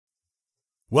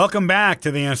Welcome back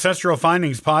to the Ancestral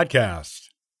Findings Podcast.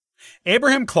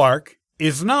 Abraham Clark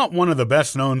is not one of the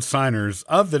best-known signers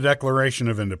of the Declaration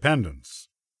of Independence.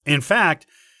 In fact,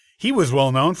 he was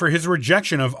well known for his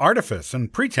rejection of artifice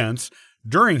and pretense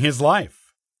during his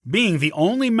life, being the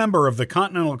only member of the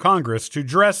Continental Congress to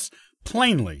dress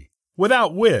plainly,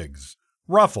 without wigs,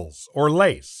 ruffles, or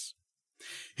lace.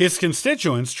 His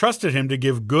constituents trusted him to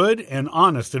give good and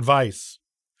honest advice.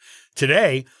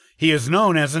 Today, he is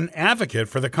known as an advocate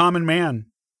for the common man.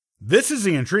 This is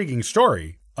the intriguing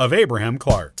story of Abraham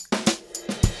Clark.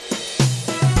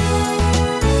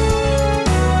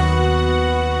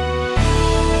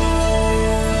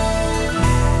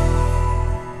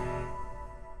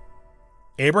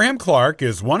 Abraham Clark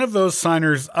is one of those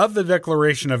signers of the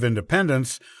Declaration of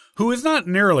Independence who is not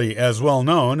nearly as well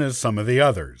known as some of the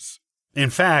others. In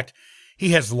fact, he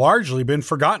has largely been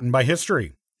forgotten by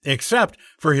history, except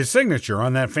for his signature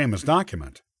on that famous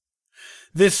document.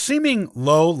 This seeming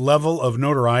low level of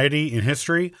notoriety in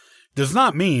history does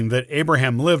not mean that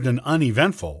Abraham lived an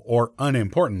uneventful or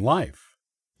unimportant life.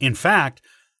 In fact,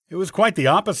 it was quite the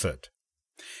opposite.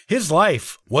 His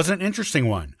life was an interesting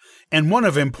one, and one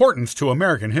of importance to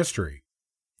American history.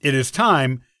 It is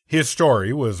time his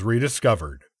story was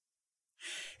rediscovered.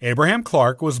 Abraham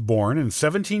Clark was born in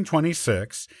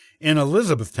 1726 in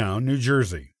Elizabethtown, New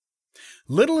Jersey.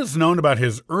 Little is known about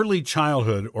his early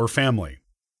childhood or family.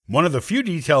 One of the few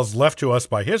details left to us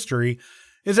by history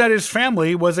is that his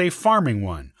family was a farming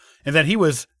one, and that he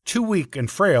was too weak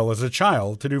and frail as a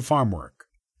child to do farm work.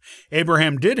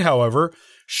 Abraham did, however,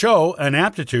 show an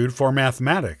aptitude for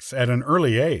mathematics at an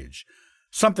early age,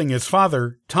 something his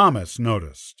father, Thomas,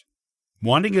 noticed.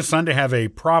 Wanting his son to have a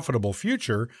profitable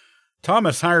future,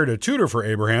 Thomas hired a tutor for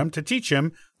Abraham to teach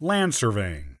him land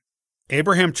surveying.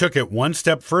 Abraham took it one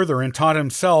step further and taught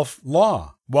himself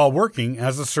law while working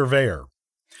as a surveyor.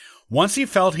 Once he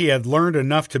felt he had learned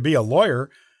enough to be a lawyer,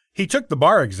 he took the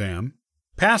bar exam,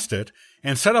 passed it,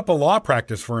 and set up a law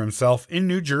practice for himself in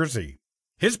New Jersey.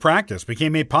 His practice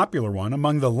became a popular one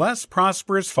among the less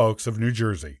prosperous folks of New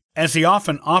Jersey, as he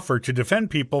often offered to defend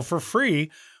people for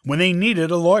free when they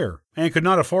needed a lawyer and could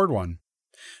not afford one.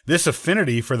 This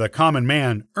affinity for the common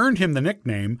man earned him the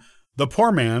nickname the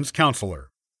poor man's counselor.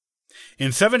 In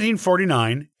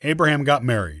 1749, Abraham got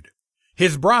married.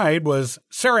 His bride was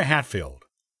Sarah Hatfield.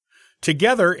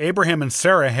 Together, Abraham and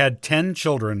Sarah had 10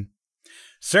 children.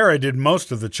 Sarah did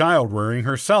most of the child-rearing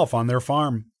herself on their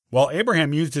farm, while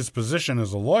Abraham used his position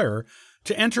as a lawyer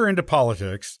to enter into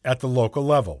politics at the local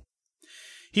level.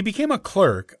 He became a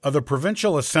clerk of the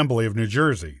Provincial Assembly of New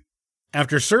Jersey.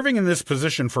 After serving in this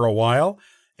position for a while,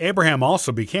 Abraham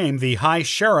also became the High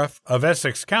Sheriff of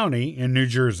Essex County in New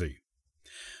Jersey.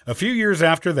 A few years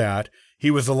after that, he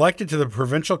was elected to the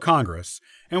Provincial Congress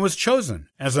and was chosen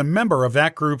as a member of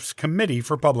that group's Committee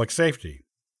for Public Safety.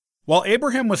 While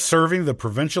Abraham was serving the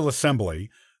Provincial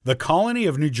Assembly, the colony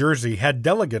of New Jersey had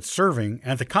delegates serving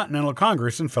at the Continental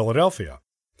Congress in Philadelphia.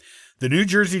 The New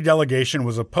Jersey delegation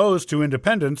was opposed to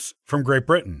independence from Great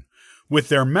Britain, with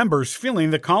their members feeling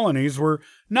the colonies were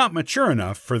not mature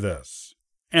enough for this,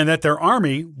 and that their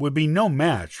army would be no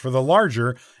match for the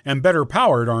larger and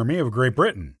better-powered army of Great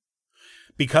Britain.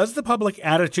 Because the public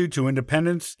attitude to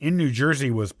independence in New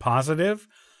Jersey was positive,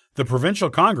 the Provincial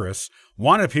Congress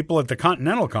wanted people at the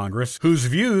Continental Congress whose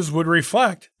views would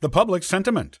reflect the public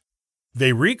sentiment.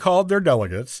 They recalled their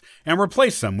delegates and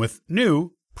replaced them with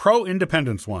new,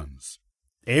 pro-independence ones.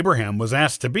 Abraham was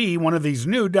asked to be one of these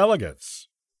new delegates.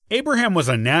 Abraham was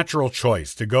a natural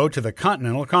choice to go to the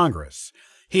Continental Congress.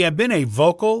 He had been a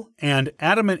vocal and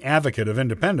adamant advocate of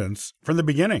independence from the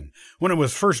beginning, when it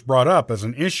was first brought up as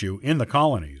an issue in the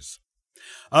colonies.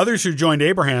 Others who joined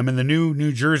Abraham in the new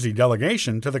New Jersey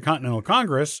delegation to the Continental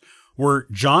Congress were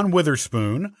John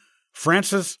Witherspoon,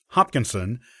 Francis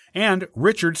Hopkinson, and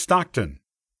Richard Stockton.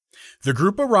 The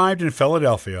group arrived in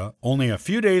Philadelphia only a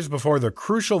few days before the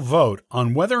crucial vote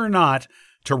on whether or not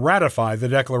to ratify the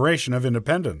Declaration of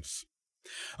Independence.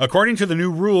 According to the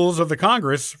new rules of the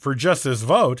Congress for just this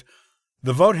vote,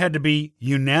 the vote had to be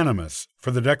unanimous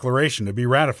for the declaration to be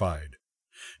ratified.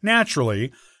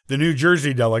 Naturally, the New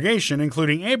Jersey delegation,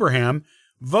 including Abraham,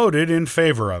 voted in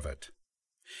favor of it.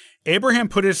 Abraham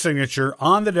put his signature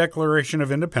on the Declaration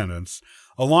of Independence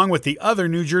along with the other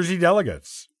New Jersey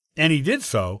delegates, and he did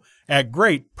so at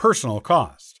great personal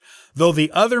cost, though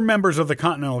the other members of the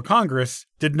Continental Congress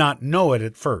did not know it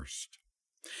at first.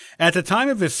 At the time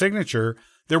of his signature,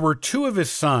 there were 2 of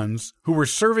his sons who were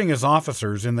serving as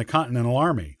officers in the Continental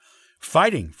Army,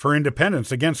 fighting for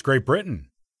independence against Great Britain.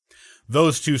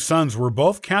 Those 2 sons were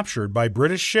both captured by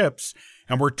British ships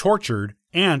and were tortured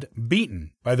and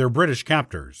beaten by their British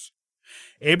captors.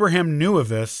 Abraham knew of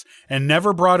this and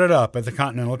never brought it up at the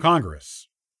Continental Congress.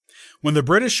 When the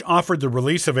British offered the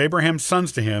release of Abraham's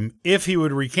sons to him if he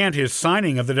would recant his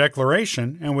signing of the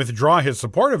Declaration and withdraw his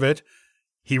support of it,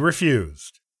 he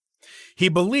refused. He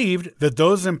believed that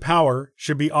those in power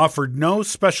should be offered no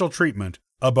special treatment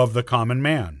above the common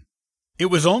man. It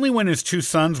was only when his two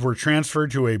sons were transferred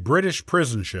to a British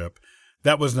prison ship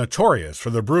that was notorious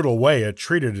for the brutal way it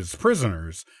treated its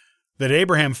prisoners that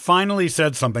Abraham finally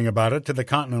said something about it to the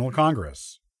Continental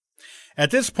Congress. At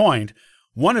this point,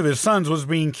 one of his sons was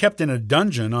being kept in a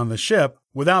dungeon on the ship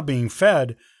without being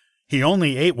fed. He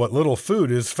only ate what little food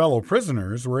his fellow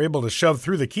prisoners were able to shove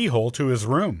through the keyhole to his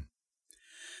room.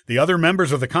 The other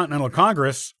members of the Continental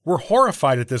Congress were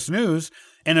horrified at this news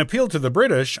and appealed to the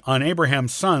British on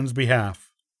Abraham's sons'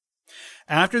 behalf.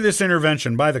 After this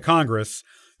intervention by the Congress,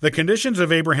 the conditions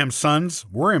of Abraham's sons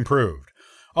were improved,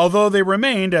 although they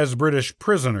remained as British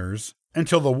prisoners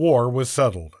until the war was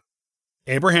settled.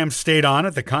 Abraham stayed on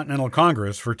at the Continental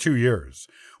Congress for 2 years,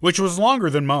 which was longer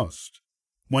than most.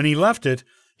 When he left it,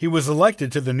 he was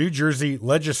elected to the New Jersey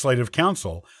Legislative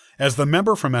Council as the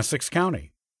member from Essex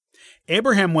County.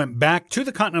 Abraham went back to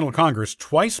the Continental Congress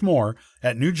twice more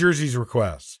at New Jersey's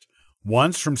request,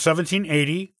 once from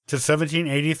 1780 to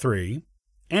 1783,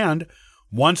 and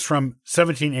once from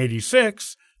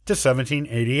 1786 to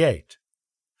 1788.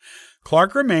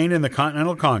 Clark remained in the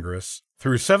Continental Congress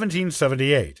through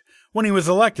 1778, when he was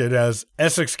elected as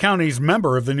Essex County's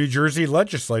member of the New Jersey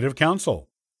Legislative Council.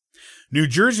 New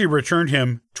Jersey returned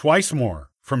him twice more,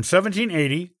 from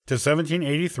 1780 to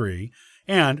 1783,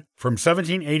 and from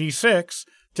 1786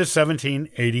 to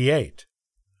 1788.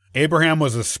 Abraham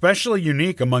was especially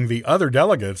unique among the other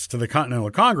delegates to the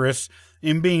Continental Congress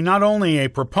in being not only a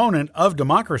proponent of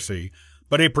democracy,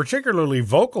 but a particularly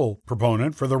vocal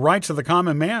proponent for the rights of the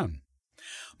common man.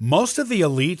 Most of the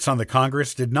elites on the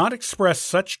Congress did not express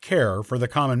such care for the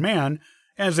common man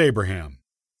as Abraham.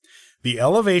 The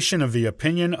elevation of the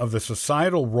opinion of the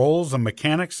societal roles of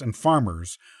mechanics and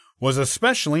farmers was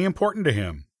especially important to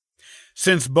him,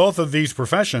 since both of these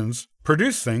professions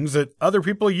produced things that other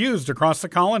people used across the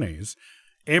colonies.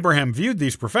 Abraham viewed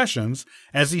these professions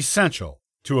as essential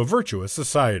to a virtuous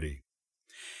society.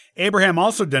 Abraham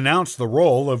also denounced the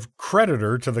role of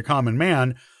creditor to the common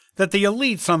man that the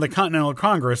elites on the Continental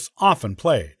Congress often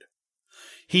played.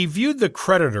 He viewed the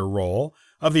creditor role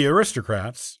of the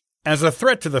aristocrats as a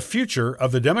threat to the future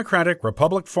of the democratic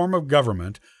republic form of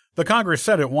government the Congress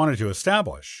said it wanted to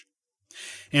establish.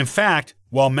 In fact,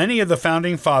 while many of the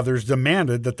Founding Fathers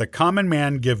demanded that the common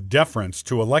man give deference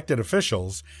to elected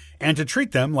officials and to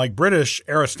treat them like British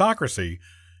aristocracy,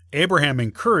 Abraham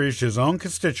encouraged his own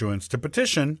constituents to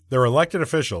petition their elected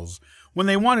officials when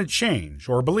they wanted change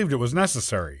or believed it was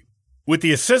necessary. With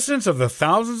the assistance of the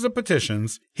thousands of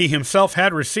petitions he himself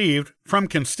had received from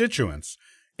constituents,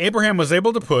 Abraham was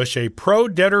able to push a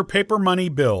pro-debtor paper money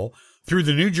bill through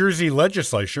the New Jersey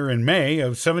legislature in May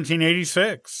of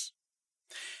 1786.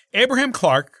 Abraham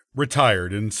Clark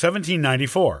retired in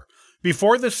 1794,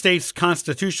 before the state's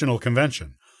constitutional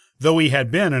convention, though he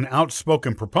had been an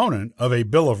outspoken proponent of a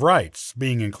Bill of Rights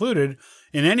being included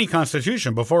in any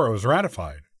constitution before it was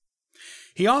ratified.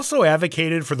 He also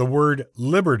advocated for the word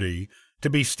liberty to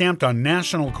be stamped on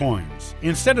national coins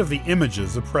instead of the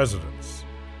images of presidents.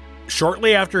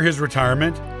 Shortly after his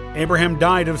retirement, Abraham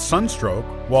died of sunstroke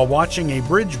while watching a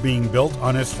bridge being built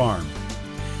on his farm.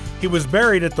 He was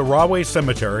buried at the Rahway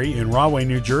Cemetery in Rahway,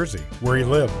 New Jersey, where he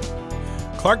lived.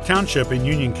 Clark Township in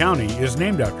Union County is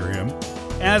named after him,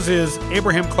 as is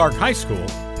Abraham Clark High School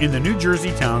in the New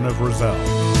Jersey town of Roselle.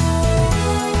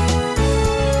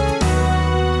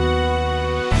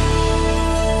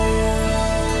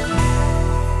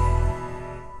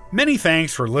 Many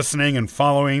thanks for listening and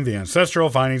following the Ancestral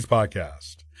Findings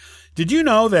podcast. Did you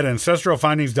know that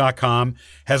AncestralFindings.com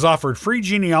has offered free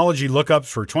genealogy lookups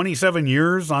for 27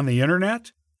 years on the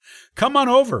internet? Come on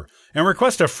over and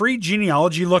request a free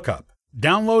genealogy lookup,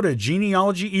 download a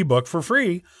genealogy ebook for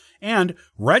free, and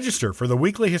register for the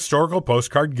weekly historical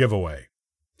postcard giveaway.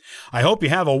 I hope you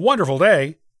have a wonderful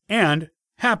day and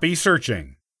happy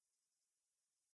searching.